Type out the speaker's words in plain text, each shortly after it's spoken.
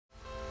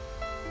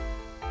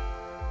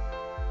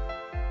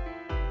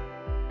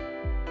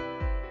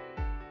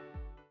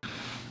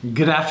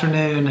Good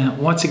afternoon.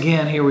 Once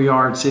again, here we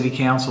are at City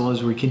Council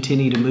as we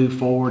continue to move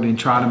forward and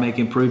try to make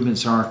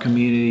improvements in our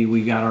community.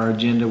 We got our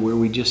agenda where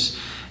we just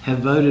have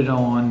voted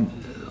on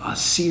a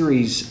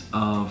series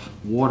of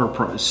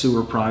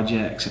sewer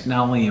projects,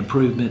 not only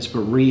improvements, but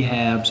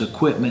rehabs,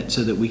 equipment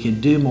so that we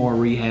can do more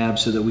rehab,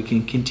 so that we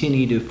can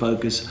continue to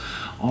focus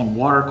on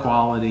water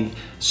quality,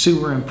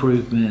 sewer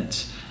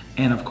improvements,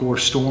 and of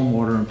course,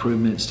 stormwater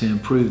improvements to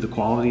improve the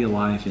quality of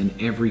life in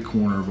every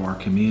corner of our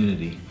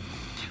community.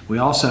 We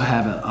also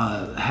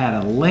have had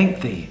a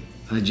lengthy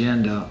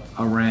agenda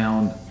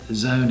around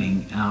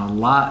zoning,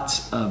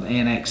 lots of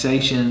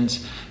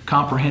annexations,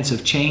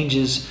 comprehensive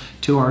changes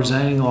to our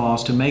zoning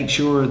laws to make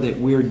sure that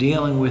we're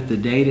dealing with the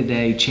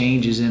day-to-day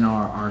changes in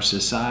our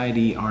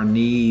society, our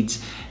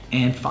needs,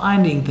 and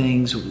finding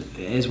things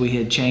as we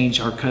had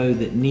changed our code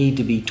that need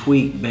to be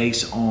tweaked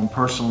based on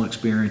personal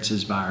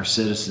experiences by our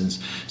citizens.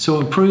 So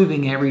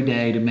improving every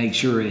day to make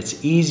sure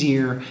it's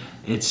easier,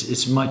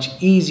 it's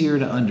much easier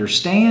to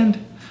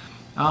understand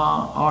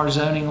our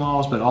zoning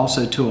laws, but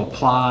also to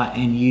apply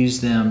and use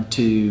them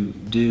to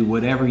do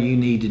whatever you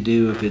need to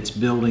do. If it's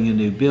building a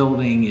new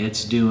building,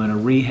 it's doing a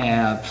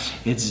rehab,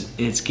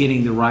 it's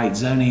getting the right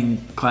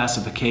zoning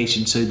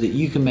classification so that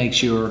you can make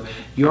sure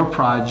your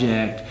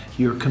project,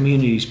 your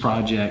community's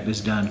project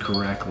is done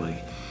correctly.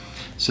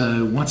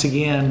 So once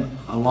again,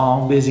 a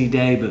long, busy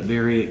day, but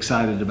very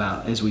excited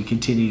about as we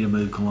continue to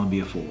move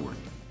Columbia forward.